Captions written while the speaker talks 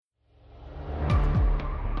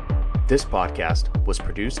This podcast was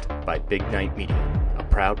produced by Big Night Media, a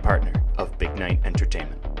proud partner of Big Night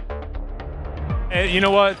Entertainment. Hey, you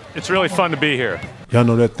know what? It's really fun to be here. Y'all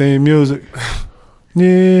know that theme music?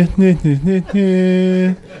 Yeah, yeah, yeah,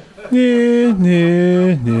 yeah, yeah,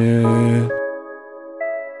 yeah, yeah.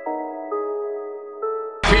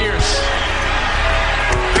 Pierce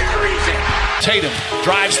buries it. Tatum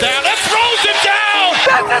drives down and throws it down.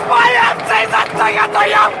 This is my end-season ticket to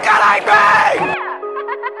you kidding me?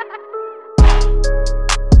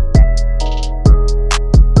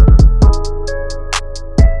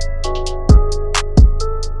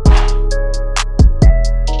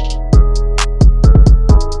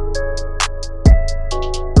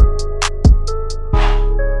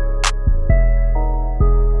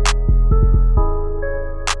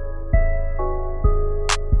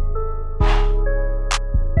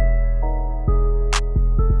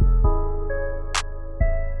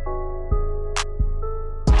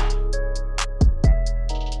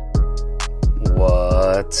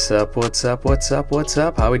 What's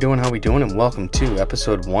up? How we doing? And welcome to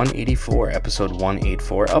episode 184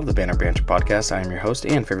 of the Banner Banter podcast. I am your host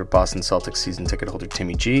and favorite Boston Celtics season ticket holder,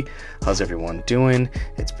 Timmy G. How's everyone doing?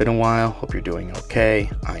 It's been a while. Hope you're doing okay.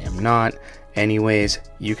 I am not. Anyways,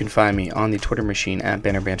 you can find me on the Twitter machine at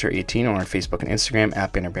BannerBanter18 or on Facebook and Instagram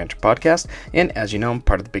at Banner Banter Podcast. And as you know, I'm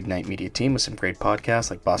part of the Big Night Media team with some great podcasts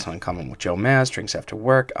like Boston Uncommon with Joe Maz, Drinks After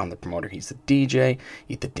Work, I'm the Promoter, He's the DJ,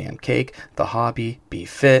 Eat the Damn Cake, The Hobby, Be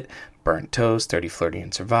Fit, Burnt Toast, 30, Flirty,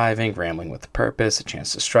 and Surviving, Rambling with a Purpose, A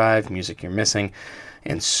Chance to Strive, Music You're Missing,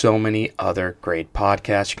 and so many other great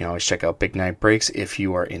podcasts. You can always check out Big Night Breaks if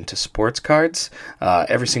you are into sports cards.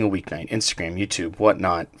 Every single weeknight, Instagram, YouTube,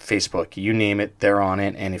 whatnot, Facebook, you name it, they're on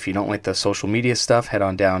it. And if you don't like the social media stuff, head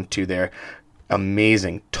on down to their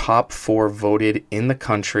amazing top 4 voted in the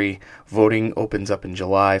country. Voting opens up in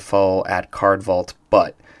July. Follow at Card Vault.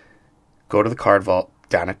 But go to the Card Vault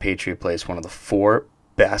down at Patriot Place, one of the 4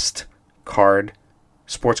 best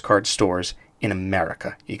sports card stores in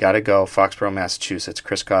America. You got to go. Foxborough, Massachusetts.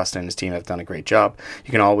 Chris Costa and his team have done a great job.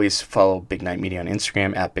 You can always follow Big Night Media on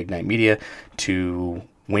Instagram at Big Night Media to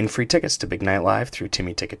win free tickets to Big Night Live through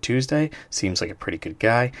Timmy Ticket Tuesday. Seems like a pretty good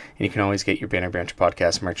guy. And you can always get your Banner Banter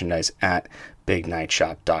podcast merchandise at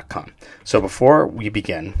bignightshop.com. So before we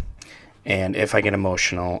begin, and if I get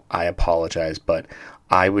emotional, I apologize, but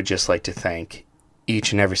I would just like to thank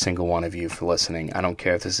each and every single one of you for listening. I don't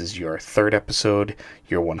care if this is your 3rd episode,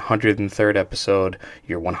 your 103rd episode,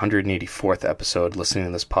 your 184th episode listening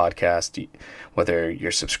to this podcast. Whether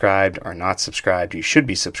you're subscribed or not subscribed, you should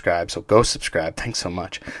be subscribed, so go subscribe. Thanks so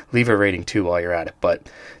much. Leave a rating too while you're at it. But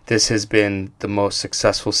this has been the most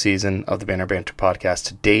successful season of the Banner Banter podcast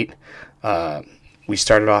to date. We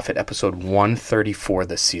started off at episode 134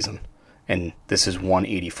 this season, and this is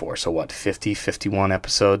 184. So 51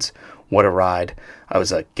 episodes. What a ride. I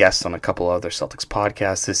was a guest on a couple other Celtics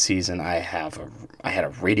podcasts this season. I had a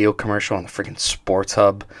radio commercial on the freaking Sports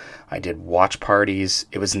Hub. I did watch parties.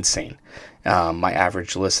 It was insane. My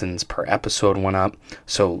average listens per episode went up.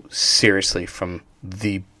 So seriously, from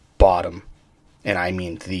the bottom, and I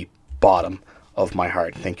mean the bottom of my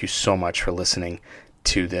heart, thank you so much for listening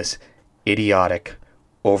to this idiotic,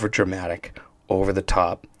 overdramatic,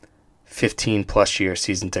 over-the-top, 15-plus year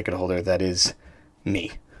season ticket holder that is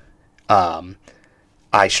me.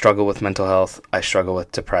 I struggle with mental health, I struggle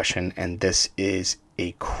with depression, and this is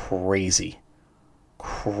a crazy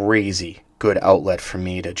good outlet for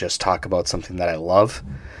me to just talk about something that I love.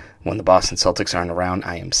 When the Boston Celtics aren't around,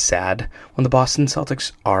 I am sad. When the Boston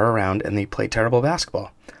Celtics are around and they play terrible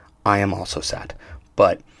basketball, I am also sad.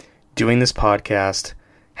 But doing this podcast,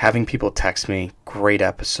 having people text me, great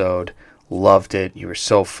episode, loved it, you were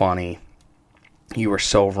so funny, you were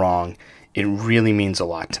so wrong, it really means a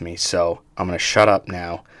lot to me. So I'm going to shut up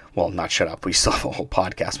now. Well, not shut up. We still have a whole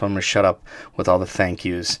podcast, but I'm going to shut up with all the thank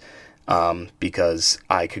yous because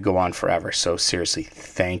I could go on forever. So seriously,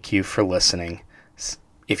 thank you for listening.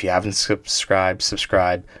 If you haven't subscribed,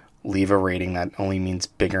 subscribe. Leave a rating. That only means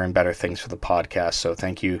bigger and better things for the podcast. So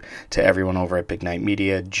thank you to everyone over at Big Night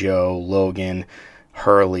Media, Joe, Logan,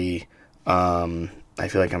 Hurley. I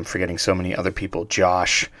feel like I'm forgetting so many other people,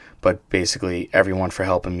 Josh, but basically everyone for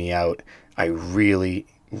helping me out. I really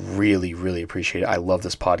appreciate it. I love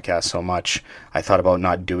this podcast so much. I thought about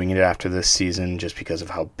not doing it after this season just because of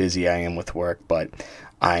how busy I am with work, but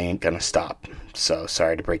I ain't gonna stop. So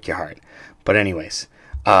sorry to break your heart. But anyways,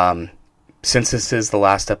 since this is the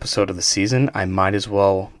last episode of the season, I might as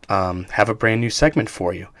well have a brand new segment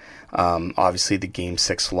for you. Obviously, the Game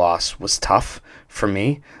 6 loss was tough for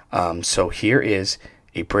me. So here is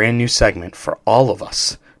a brand new segment for all of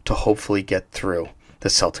us to hopefully get through the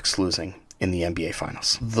Celtics losing in the NBA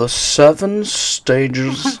Finals. The 7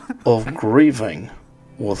 stages of grieving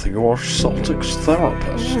with your Celtics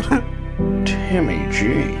therapist, Timmy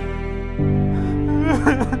G.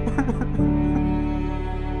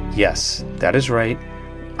 Yes, that is right.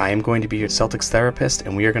 I am going to be your Celtics therapist,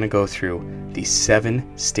 and we are going to go through the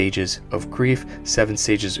 7 stages of grief, 7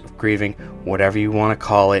 stages of grieving, whatever you want to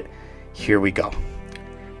call it. Here we go.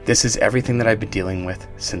 This is everything that I've been dealing with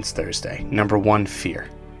since Thursday. Number 1, fear.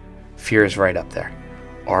 Fear is right up there.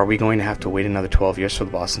 Are we going to have to wait another 12 years for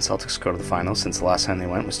the Boston Celtics to go to the finals since the last time they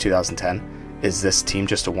went was 2010? Is this team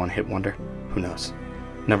just a one-hit wonder? Who knows?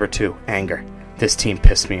 Number 2, anger. This team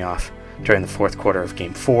pissed me off during the fourth quarter of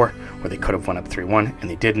Game 4, where they could have went up 3-1, and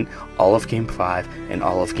they didn't, all of Game 5 and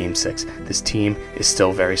all of Game 6. This team is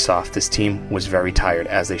still very soft. This team was very tired,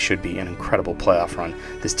 as they should be. An incredible playoff run.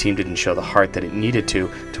 This team didn't show the heart that it needed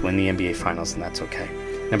to win the NBA Finals, and that's okay.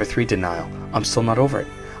 Number 3, denial. I'm still not over it.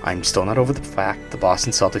 I'm still not over the fact the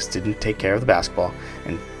Boston Celtics didn't take care of the basketball,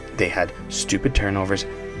 and they had stupid turnovers,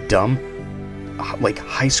 dumb, like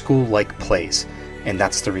high school-like plays. And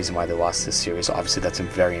that's the reason why they lost this series. Obviously, that's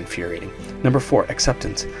very infuriating. Number 4,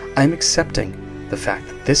 acceptance. I'm accepting the fact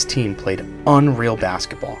that this team played unreal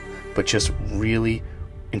basketball, but just really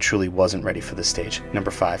and truly wasn't ready for the stage.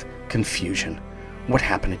 Number 5, confusion. What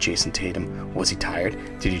happened to Jason Tatum? Was he tired?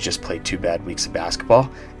 Did he just play 2 bad weeks of basketball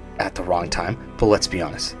at the wrong time? But let's be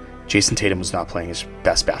honest. Jason Tatum was not playing his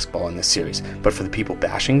best basketball in this series. But for the people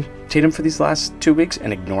bashing Tatum for these last 2 weeks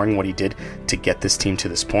and ignoring what he did to get this team to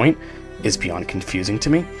this point, is beyond confusing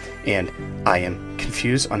to me, and I am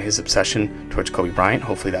confused on his obsession towards Kobe Bryant.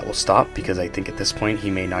 Hopefully that will stop, because I think at this point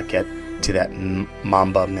he may not get to that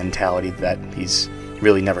Mamba mentality that he's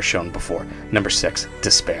really never shown before. Number 6,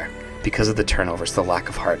 despair. Because of the turnovers, the lack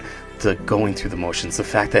of heart, the going through the motions, the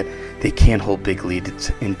fact that they can't hold big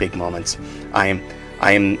leads in big moments. I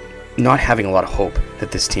am not having a lot of hope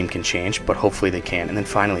that this team can change, but hopefully they can. And then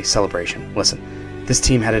finally, celebration. Listen, this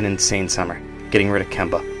team had an insane summer, getting rid of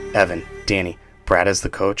Kemba, Evan, Danny, Brad as the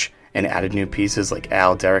coach, and added new pieces like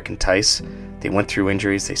Al, Derek, and Tice. They went through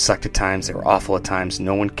injuries, they sucked at times, they were awful at times.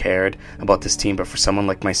 No one cared about this team, but for someone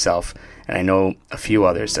like myself, and I know a few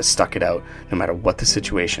others that stuck it out no matter what the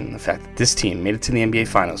situation, and the fact that this team made it to the NBA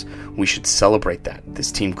Finals, we should celebrate that.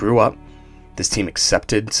 This team grew up, this team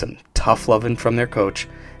accepted some tough loving from their coach,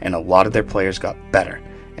 and a lot of their players got better.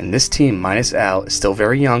 And this team, minus Al, is still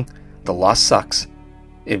very young. The loss sucks.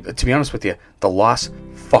 To be honest with you, the loss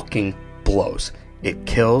fucking blows. It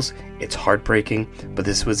kills, it's heartbreaking, but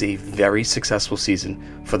this was a very successful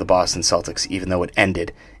season for the Boston Celtics, even though it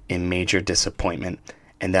ended in major disappointment.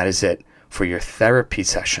 And that is it for your therapy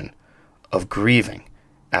session of grieving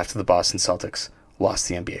after the Boston Celtics lost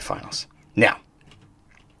the NBA Finals. Now,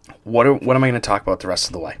 what am I going to talk about the rest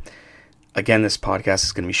of the way? Again, this podcast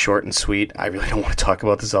is going to be short and sweet. I really don't want to talk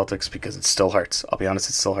about the Celtics because it still hurts. I'll be honest,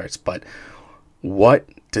 it still hurts. But what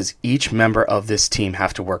does each member of this team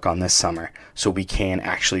have to work on this summer so we can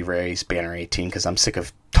actually raise Banner 18? Because I'm sick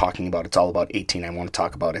of talking about it's all about 18. I want to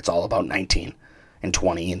talk about it's all about 19 and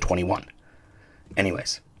 20 and 21.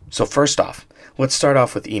 Anyways, so first off, let's start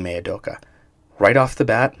off with Ime Udoka. Right off the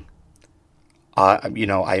bat, I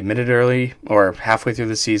admitted early or halfway through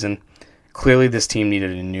the season, clearly this team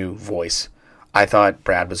needed a new voice. I thought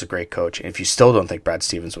Brad was a great coach. And if you still don't think Brad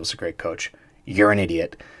Stevens was a great coach, you're an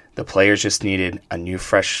idiot. The players just needed a new,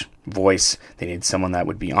 fresh voice. They needed someone that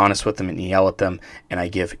would be honest with them and yell at them. And I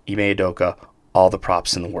give Ime Udoka all the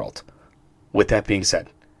props in the world. With that being said,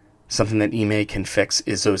 something that Ime can fix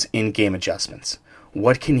is those in-game adjustments.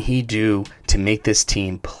 What can he do to make this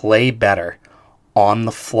team play better on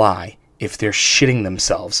the fly if they're shitting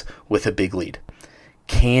themselves with a big lead?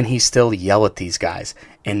 Can he still yell at these guys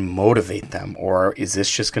and motivate them? Or is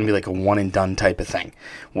this just going to be like a one-and-done type of thing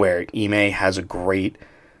where Ime has a great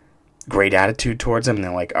attitude towards them, and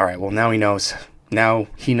they're like, all right, well, now he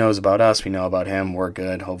knows about us, we know about him, we're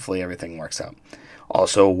good, hopefully everything works out.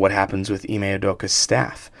 Also, what happens with Ime Udoka's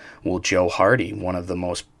staff? Will Joe Hardy, one of the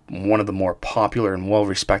more popular and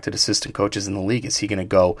well-respected assistant coaches in the league, is he going to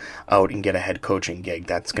go out and get a head coaching gig?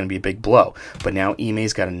 That's going to be a big blow. But now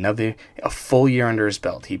Ime's got a full year under his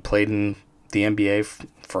belt. He played in the NBA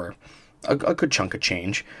for a good chunk of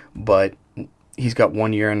change, but he's got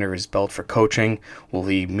 1 year under his belt for coaching. Will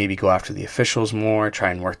he maybe go after the officials more, try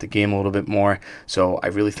and work the game a little bit more? So I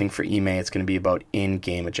really think for Ime, it's going to be about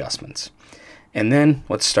in-game adjustments. And then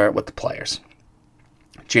let's start with the players.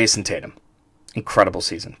 Jason Tatum, incredible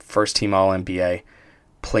season. First team All-NBA.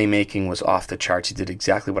 Playmaking was off the charts. He did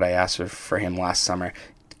exactly what I asked for him last summer.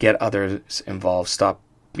 Get others involved. Stop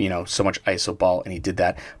so much iso ball, and he did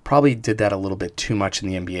that. Probably did that a little bit too much in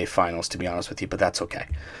the NBA Finals, to be honest with you, but that's okay.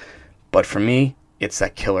 But for me, it's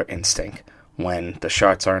that killer instinct. When the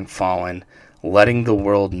shots aren't falling, letting the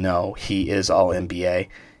world know he is all NBA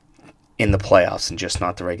in the playoffs and just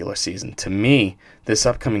not the regular season. To me, this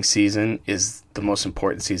upcoming season is the most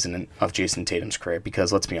important season of Jason Tatum's career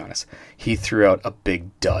because, let's be honest, he threw out a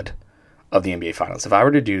big dud of the NBA Finals. If I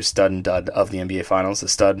were to do stud and dud of the NBA Finals, the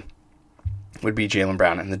stud would be Jaylen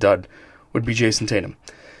Brown and the dud would be Jason Tatum.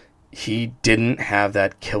 He didn't have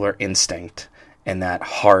that killer instinct and that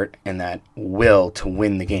heart and that will to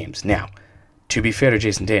win the games. Now, to be fair to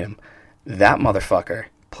Jason Tatum, that motherfucker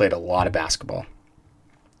played a lot of basketball.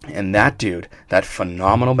 And that dude, that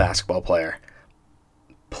phenomenal basketball player,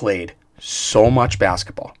 played so much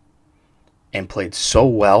basketball and played so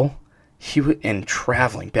well. And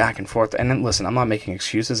traveling back and forth. And then, listen, I'm not making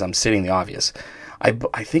excuses. I'm stating the obvious. I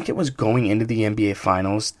think it was going into the NBA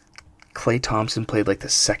Finals, Klay Thompson played like the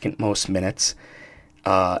second most minutes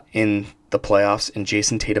in the playoffs, and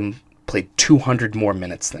Jason Tatum played 200 more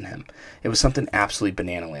minutes than him. It was something absolutely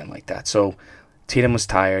banana land like that. So Tatum was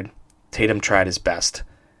tired. Tatum tried his best.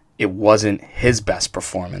 It wasn't his best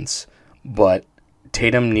performance, but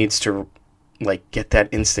Tatum needs to get that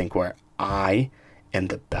instinct where I am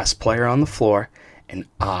the best player on the floor, and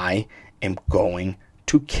I am going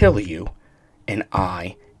to kill you, and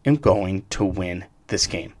I am going to win this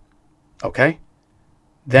game. Okay?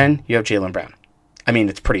 Then you have Jaylen Brown. I mean,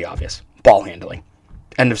 it's pretty obvious. Ball handling.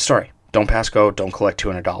 End of story. Don't pass go, don't collect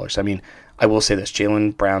 $200. I mean, I will say this.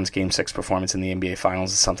 Jaylen Brown's Game 6 performance in the NBA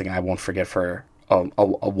Finals is something I won't forget for a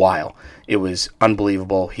while. It was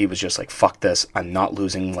unbelievable. He was just like, fuck this. I'm not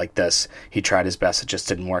losing like this. He tried his best. It just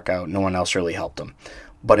didn't work out. No one else really helped him.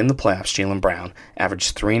 But in the playoffs, Jaylen Brown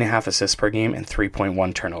averaged 3.5 assists per game and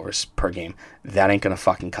 3.1 turnovers per game. That ain't going to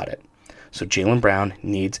fucking cut it. So Jaylen Brown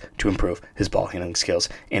needs to improve his ball handling skills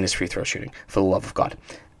and his free throw shooting, for the love of God.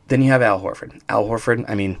 Then you have Al Horford. Al Horford,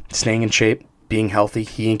 I mean, staying in shape, being healthy,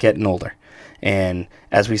 he ain't getting older. And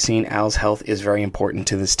as we've seen, Al's health is very important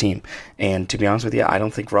to this team. And to be honest with you, I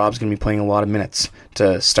don't think Rob's going to be playing a lot of minutes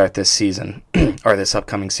to start this season, or this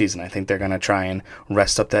upcoming season. I think they're going to try and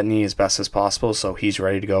rest up that knee as best as possible, so he's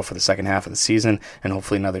ready to go for the second half of the season, and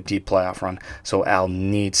hopefully another deep playoff run. So Al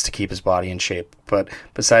needs to keep his body in shape. But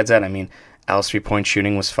besides that, I mean, Al's three-point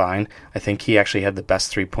shooting was fine. I think he actually had the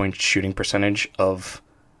best three-point shooting percentage of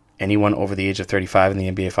anyone over the age of 35 in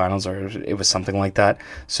the NBA Finals, or it was something like that.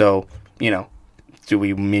 So, do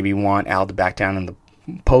we maybe want Al to back down in the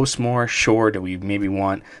post more? Sure. Do we maybe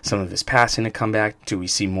want some of his passing to come back? Do we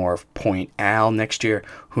see more of Point Al next year?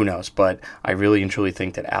 Who knows? But I really and truly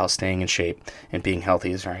think that Al staying in shape and being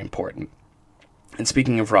healthy is very important. And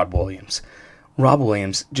speaking of Rob Williams,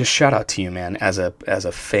 just shout out to you, man, as a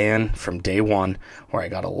fan from day one, where I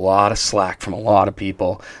got a lot of slack from a lot of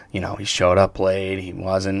people. He showed up late, he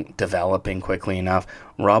wasn't developing quickly enough.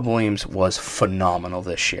 Rob Williams was phenomenal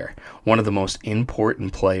this year. One of the most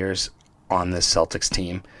important players on this Celtics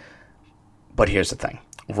team. But here's the thing.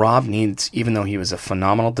 Rob needs, even though he was a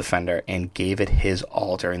phenomenal defender and gave it his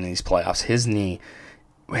all during these playoffs, his knee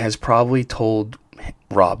has probably told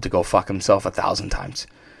Rob to go fuck himself 1,000 times.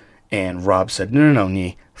 And Rob said, no,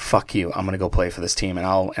 knee, fuck you. I'm going to go play for this team.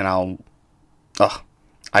 I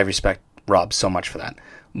respect Rob so much for that.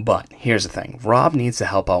 But here's the thing. Rob needs to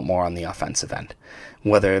help out more on the offensive end.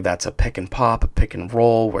 Whether that's a pick and pop, a pick and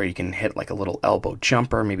roll, where you can hit like a little elbow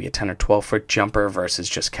jumper, maybe a 10 or 12 foot jumper versus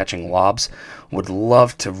just catching lobs. Would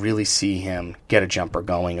love to really see him get a jumper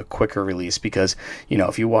going, a quicker release, because,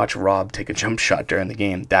 if you watch Rob take a jump shot during the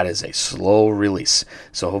game, that is a slow release.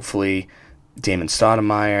 So hopefully Damon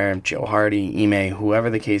Stoudemire, Joe Hardy, Ime, whoever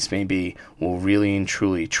the case may be, will really and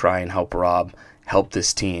truly try and help Rob help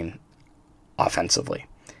this team offensively.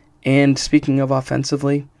 And speaking of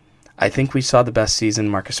offensively, I think we saw the best season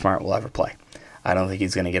Marcus Smart will ever play. I don't think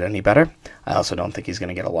he's going to get any better. I also don't think he's going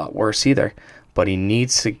to get a lot worse either, but he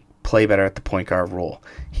needs to play better at the point guard role.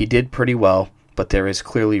 He did pretty well, but there is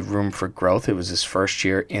clearly room for growth. It was his first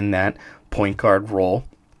year in that point guard role.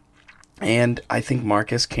 And I think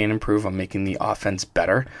Marcus can improve on making the offense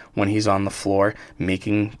better when he's on the floor,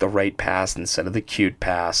 making the right pass instead of the cute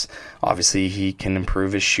pass. Obviously, he can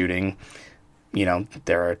improve his shooting.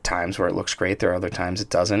 There are times where it looks great. There are other times it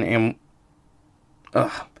doesn't. And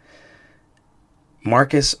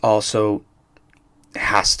Marcus also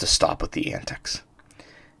has to stop with the antics.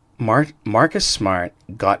 Marcus Smart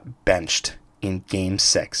got benched in Game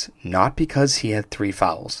 6, not because he had 3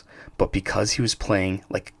 fouls, but because he was playing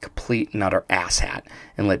like a complete and utter asshat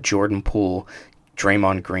and let Jordan Poole,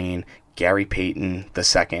 Draymond Green, Gary Payton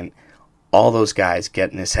II, all those guys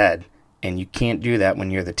get in his head, and you can't do that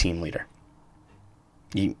when you're the team leader.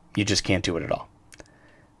 You just can't do it at all.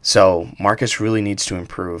 So Marcus really needs to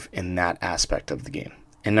improve in that aspect of the game.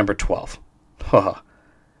 And number 12.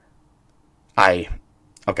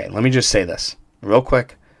 Okay, let me just say this real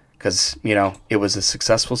quick, because, it was a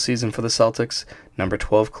successful season for the Celtics. Number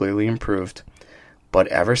 12 clearly improved. But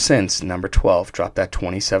ever since number 12 dropped that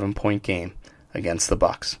 27-point game against the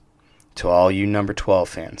Bucks, to all you number 12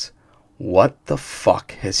 fans, what the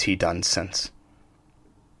fuck has he done since?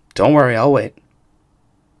 Don't worry, I'll wait.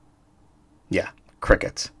 Yeah,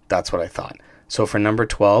 crickets. That's what I thought. So for number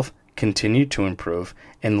 12, continue to improve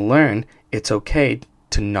and learn it's okay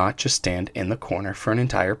to not just stand in the corner for an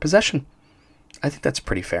entire possession. I think that's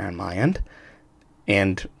pretty fair on my end.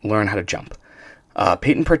 And learn how to jump.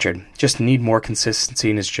 Peyton Pritchard, just need more consistency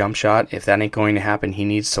in his jump shot. If that ain't going to happen, he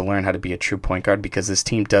needs to learn how to be a true point guard, because this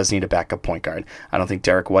team does need a backup point guard. I don't think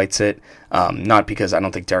Derek White's it. Not because I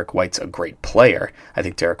don't think Derek White's a great player. I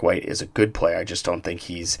think Derek White is a good player. I just don't think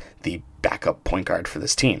he's the backup point guard for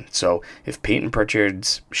this team. So if Peyton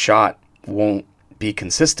Pritchard's shot won't be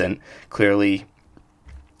consistent, clearly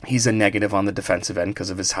he's a negative on the defensive end because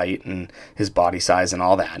of his height and his body size and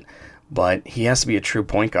all that. But he has to be a true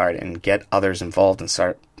point guard and get others involved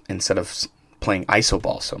instead of playing iso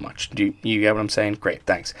ball so much. Do you get what I'm saying? Great,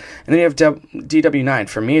 thanks. And then you have DW9.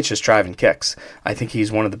 For me, it's just driving kicks. I think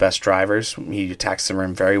he's one of the best drivers. He attacks the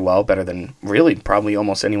rim very well, better than really probably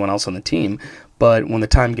almost anyone else on the team. But when the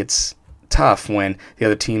time gets tough, when the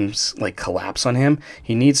other teams collapse on him,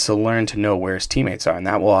 he needs to learn to know where his teammates are, and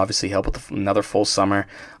that will obviously help with another full summer,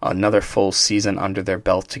 another full season under their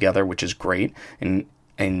belt together, which is great. And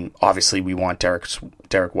obviously we want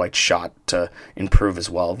Derek White's shot to improve as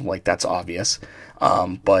well. That's obvious.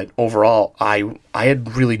 But overall, I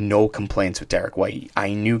had really no complaints with Derek White.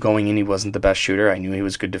 I knew going in he wasn't the best shooter. I knew he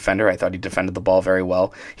was a good defender. I thought he defended the ball very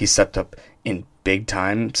well. He stepped up in big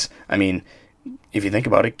times. I mean, if you think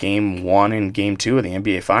about it, Game 1 and Game 2 of the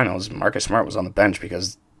NBA Finals, Marcus Smart was on the bench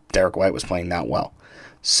because Derek White was playing that well.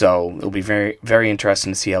 So it'll be very, very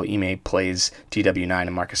interesting to see how Ime plays DW9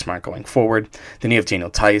 and Marcus Smart going forward. Then you have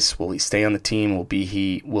Daniel Theis. Will he stay on the team?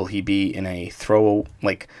 Will he be in a throw?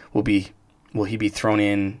 Will he be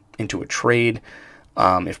thrown into a trade?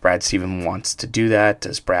 If Brad Stevens wants to do that,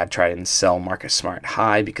 does Brad try and sell Marcus Smart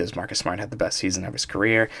high because Marcus Smart had the best season of his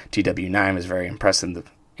career? DW9 was very impressive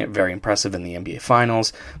in the NBA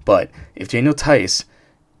Finals. But if Daniel Theis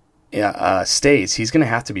stays, he's going to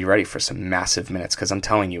have to be ready for some massive minutes, because I'm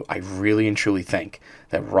telling you, I really and truly think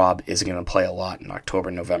that Rob is going to play a lot in October,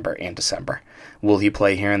 November, and December. Will he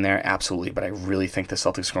play here and there? Absolutely, but I really think the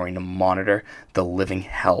Celtics are going to monitor the living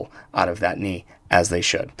hell out of that knee, as they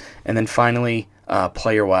should. And then finally,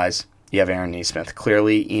 player-wise, you have Aaron Nesmith.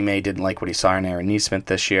 Clearly, Ime didn't like what he saw in Aaron Nesmith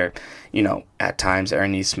this year. At times,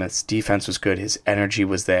 Aaron Nesmith's defense was good, his energy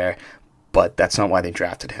was there, but that's not why they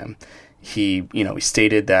drafted him. He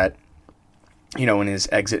stated that, in his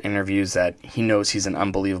exit interviews, that he knows he's an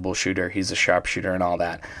unbelievable shooter, he's a sharpshooter and all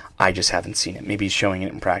that. I just haven't seen it. Maybe he's showing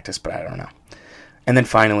it in practice, but I don't know. And then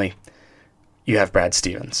finally, you have Brad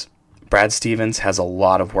Stevens. Brad Stevens has a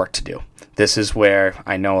lot of work to do. This is where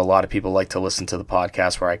I know a lot of people like to listen to the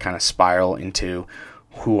podcast, where I kind of spiral into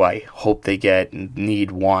who I hope they get,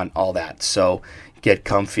 need, want, all that. So get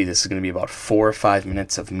comfy. This is going to be about 4 or 5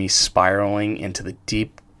 minutes of me spiraling into the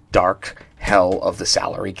deep, dark hell of the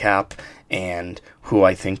salary cap and who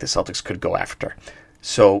I think the Celtics could go after.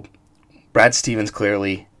 So Brad Stevens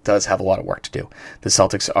clearly does have a lot of work to do. The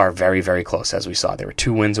Celtics are very, very close, as we saw. They were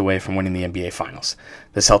 2 wins away from winning the NBA Finals.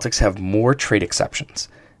 The Celtics have more trade exceptions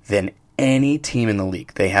than any team in the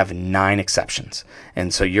league. They have 9 exceptions.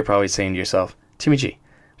 And so you're probably saying to yourself, Timmy G,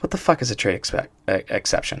 what the fuck is a trade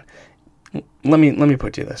exception? Let me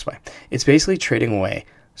put it this way. It's basically trading away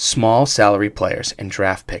small salary players and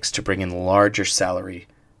draft picks to bring in larger salary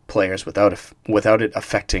players without it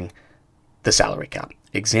affecting the salary cap.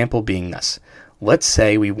 Example being this. Let's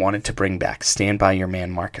say we wanted to bring back Stand By Your Man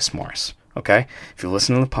Marcus Morris. Okay? If you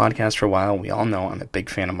listen to the podcast for a while, we all know I'm a big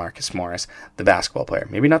fan of Marcus Morris, the basketball player.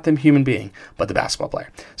 Maybe not the human being, but the basketball player.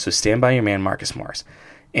 So Stand By Your Man Marcus Morris.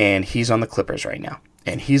 And he's on the Clippers right now.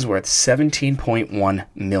 And he's worth $17.1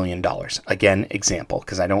 million. Again, example,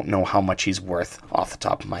 because I don't know how much he's worth off the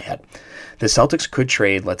top of my head. The Celtics could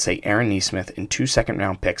trade, let's say, Aaron Nesmith and 2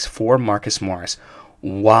 second-round picks for Marcus Morris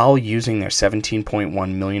while using their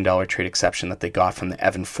 $17.1 million trade exception that they got from the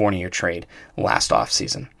Evan Fournier trade last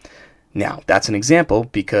offseason. Now, that's an example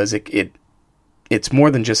because it's more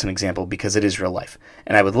than just an example, because it is real life.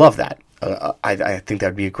 And I would love that. I think that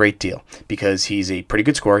would be a great deal, because he's a pretty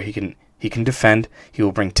good scorer. He can defend. He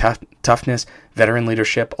will bring toughness, veteran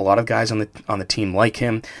leadership. A lot of guys on the team like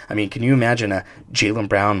him. I mean, can you imagine a Jaylen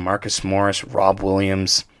Brown, Marcus Morris, Rob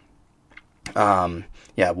Williams,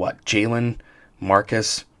 Jalen,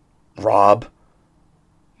 Marcus, Rob,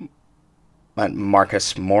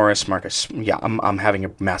 Marcus Morris, I'm having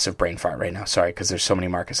a massive brain fart right now. Sorry, because there's so many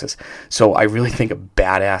Marcuses. So I really think a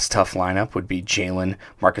badass tough lineup would be Jalen,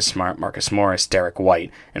 Marcus Smart, Marcus Morris, Derek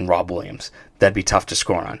White, and Rob Williams. That'd be tough to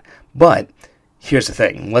score on. But here's the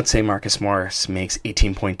thing. Let's say Marcus Morris makes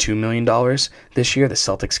 $18.2 million this year. The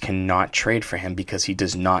Celtics cannot trade for him because he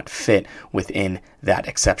does not fit within that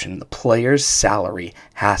exception. The player's salary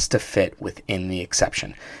has to fit within the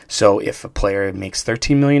exception. So if a player makes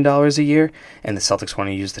 $13 million a year and the Celtics want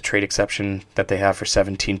to use the trade exception that they have for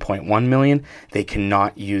 $17.1 million, they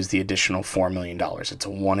cannot use the additional $4 million. It's a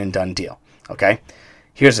one-and-done deal. Okay?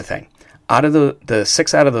 Here's the thing. Out of the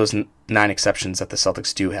 6 out of those 9 exceptions that the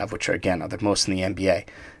Celtics do have, which are, again, are the most in the NBA,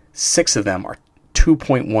 6 of them are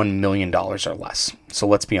 $2.1 million or less. So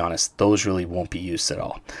let's be honest, those really won't be used at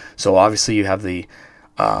all. So obviously you have the,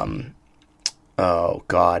 the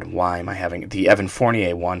Evan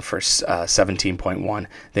Fournier one for 17.1.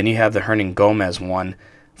 Then you have the Hernan Gomez one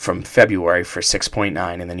from February for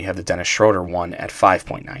 6.9, and then you have the Dennis Schroeder one at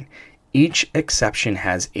 5.9. Each exception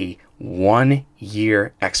has a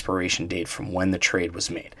 1-year expiration date from when the trade was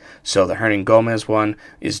made. So the Hernan Gomez one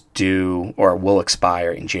is due or will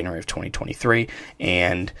expire in January of 2023,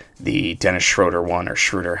 and the Dennis Schroeder one, or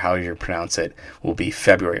Schroeder, however you pronounce it, will be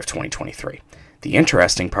February of 2023. The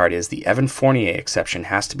interesting part is the Evan Fournier exception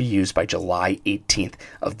has to be used by July 18th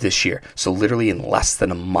of this year, so literally in less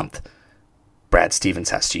than a month. Brad Stevens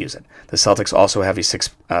has to use it. The Celtics also have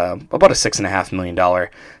about a $6.5 million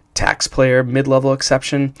tax player mid-level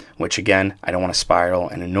exception, which again, I don't want to spiral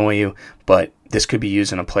and annoy you, but this could be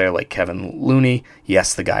used in a player like Kevin Looney.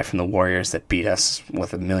 Yes, the guy from the Warriors that beat us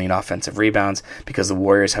with 1 million offensive rebounds, because the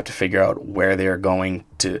Warriors have to figure out where they're going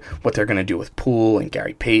to, what they're going to do with Poole and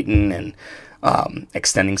Gary Payton and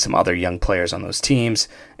extending some other young players on those teams.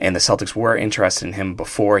 And the Celtics were interested in him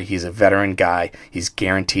before. He's a veteran guy. He's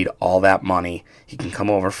guaranteed all that money. He can come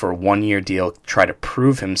over for a 1-year deal, try to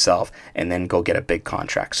prove himself, and then go get a big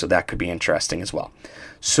contract. So that could be interesting as well.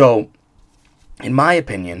 So, in my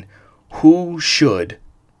opinion, who should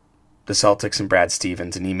the Celtics and Brad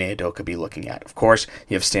Stevens and Ime Udoka be looking at? Of course,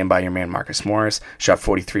 you have stand by your man Marcus Morris, shot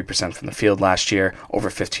 43% from the field last year, over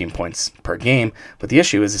 15 points per game. But the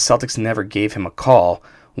issue is the Celtics never gave him a call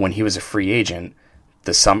when he was a free agent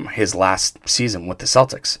his last season with the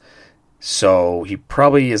Celtics. So he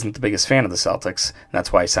probably isn't the biggest fan of the Celtics, and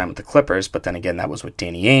that's why he signed with the Clippers. But then again, that was with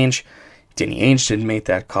Danny Ainge. Danny Ainge didn't make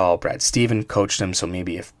that call. Brad Stevens coached him, so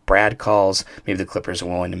maybe if Brad calls, maybe the Clippers are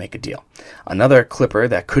willing to make a deal. Another Clipper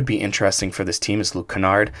that could be interesting for this team is Luke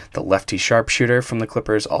Kennard, the lefty sharpshooter from the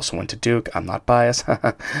Clippers, also went to Duke. I'm not biased.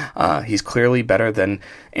 He's clearly better than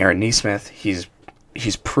Aaron Nesmith. He's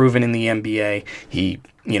proven in the NBA. He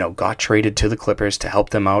got traded to the Clippers to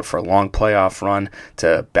help them out for a long playoff run,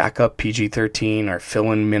 to back up PG-13 or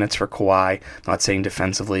fill in minutes for Kawhi. Not saying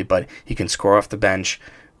defensively, but he can score off the bench.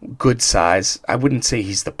 Good size. I wouldn't say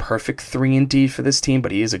he's the perfect 3-and-D for this team,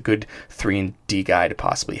 but he is a good 3-and-D guy to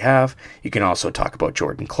possibly have. You can also talk about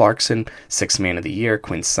Jordan Clarkson, 6th man of the year.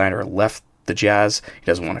 Quinn Snyder left the Jazz. He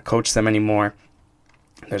doesn't want to coach them anymore.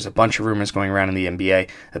 There's a bunch of rumors going around in the NBA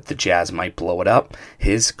that the Jazz might blow it up.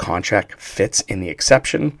 His contract fits in the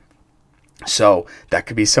exception, so that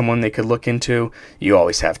could be someone they could look into. You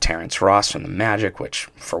always have Terrence Ross from the Magic, which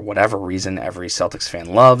for whatever reason every Celtics fan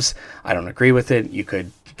loves. I don't agree with it. You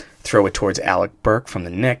could throw it towards Alec Burke from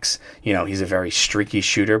the Knicks. He's a very streaky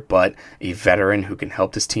shooter, but a veteran who can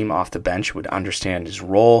help this team off the bench, would understand his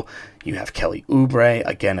role. You have Kelly Oubre,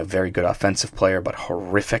 again, a very good offensive player, but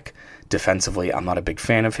horrific defensively. I'm not a big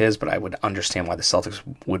fan of his, but I would understand why the Celtics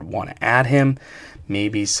would want to add him.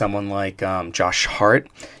 Maybe someone like Josh Hart,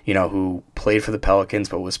 who played for the Pelicans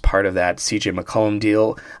but was part of that CJ McCollum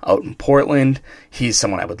deal out in Portland. He's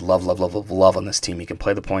someone I would love on this team. He can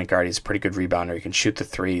play the point guard. He's a pretty good rebounder. He can shoot the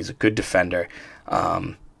three. He's a good defender.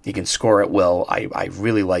 He can score at will. I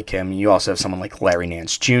really like him. You also have someone like Larry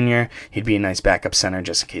Nance Jr. He'd be a nice backup center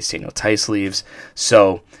just in case Daniel Tice leaves.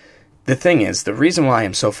 So the thing is, the reason why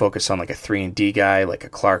I'm so focused on like a 3-and-D guy like a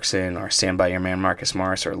Clarkson or stand by your man Marcus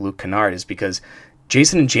Morris or Luke Kennard is because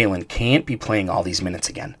Jason and Jalen can't be playing all these minutes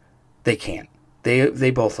again. They can't. They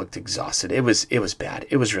both looked exhausted. It was bad.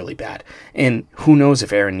 It was really bad. And who knows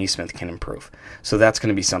if Aaron Nesmith can improve. So that's going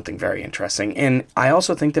to be something very interesting. And I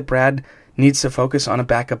also think that Brad needs to focus on a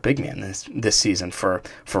backup big man this season for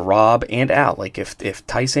Rob and Al. Like, if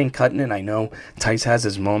Tice ain't cutting it, I know Tice has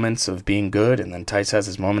his moments of being good, and then Tice has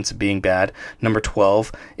his moments of being bad. Number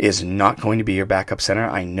 12 is not going to be your backup center.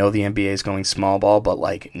 I know the NBA is going small ball, but,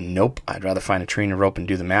 like, nope. I'd rather find a tree in a rope and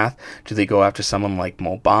do the math. Do they go after someone like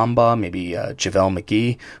Mo Bamba, maybe JaVale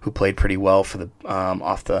McGee, who played pretty well for the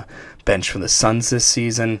off the bench for the Suns this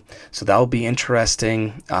season? So that will be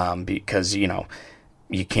interesting because,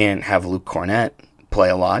 you can't have Luke Cornett play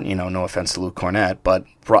a lot, no offense to Luke Cornett, but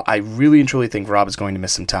I really and truly think Rob is going to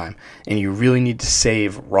miss some time, and you really need to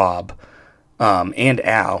save Rob and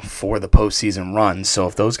Al for the postseason run. So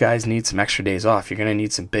if those guys need some extra days off, you're going to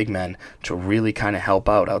need some big men to really kind of help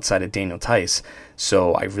out outside of Daniel Tice.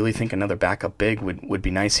 So I really think another backup big would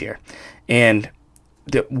be nice here. And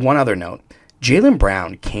one other note, Jaylen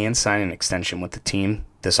Brown can sign an extension with the team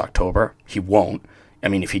this October. He won't. I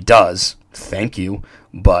mean, if he does, thank you,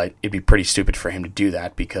 but it'd be pretty stupid for him to do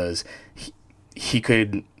that because he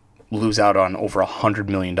could lose out on over $100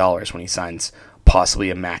 million when he signs possibly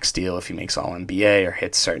a max deal if he makes All-NBA or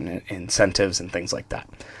hits certain incentives and things like that.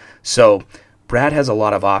 So Brad has a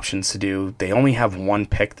lot of options to do. They only have one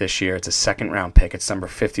pick this year. It's a second-round pick. It's number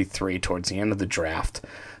 53 towards the end of the draft.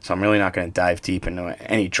 So I'm really not going to dive deep into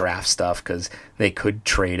any draft stuff because they could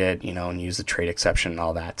trade it, and use the trade exception and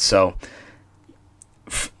all that. So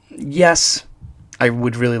yes, I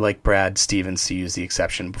would really like Brad Stevens to use the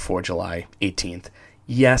exception before July 18th.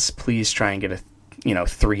 Yes, please try and get a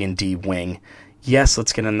 3-and-D wing. Yes,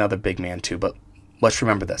 let's get another big man too, but let's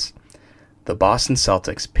remember this. The Boston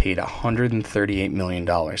Celtics paid $138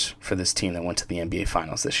 million for this team that went to the NBA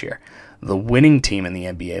Finals this year. The winning team in the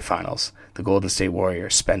NBA Finals, the Golden State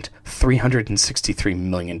Warriors, spent $363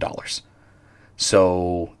 million.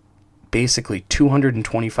 So basically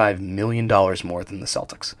 $225 million more than the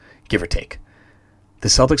Celtics, give or take. The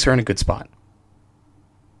Celtics are in a good spot.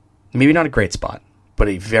 Maybe not a great spot, but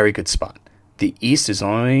a very good spot. The East is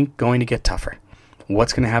only going to get tougher.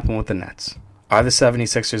 What's going to happen with the Nets? Are the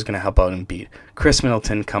 76ers going to help out Embiid? Chris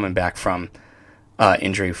Middleton coming back from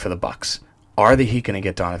injury for the Bucks. Are the Heat going to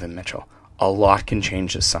get Donovan Mitchell? A lot can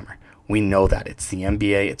change this summer. We know that. It's the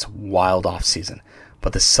NBA. It's a wild offseason.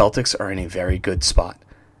 But the Celtics are in a very good spot.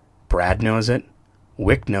 Brad knows it.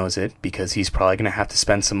 Wick knows it because he's probably going to have to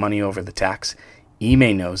spend some money over the tax.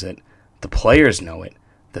 Ime knows it. The players know it.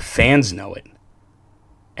 The fans know it.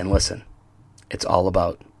 And listen, it's all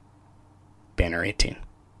about Banner 18.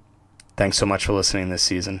 Thanks so much for listening this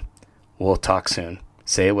season. We'll talk soon.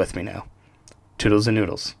 Say it with me now. Toodles and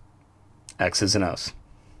noodles. X's and O's.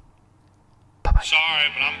 Bye-bye. Sorry,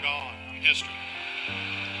 but I'm gone. I'm history.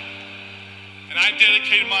 And I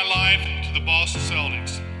dedicated my life to the Boston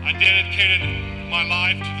Celtics. I dedicated my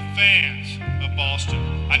life to the fans of Boston.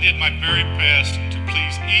 I did my very best to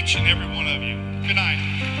please each and every one of you. Good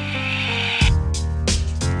night.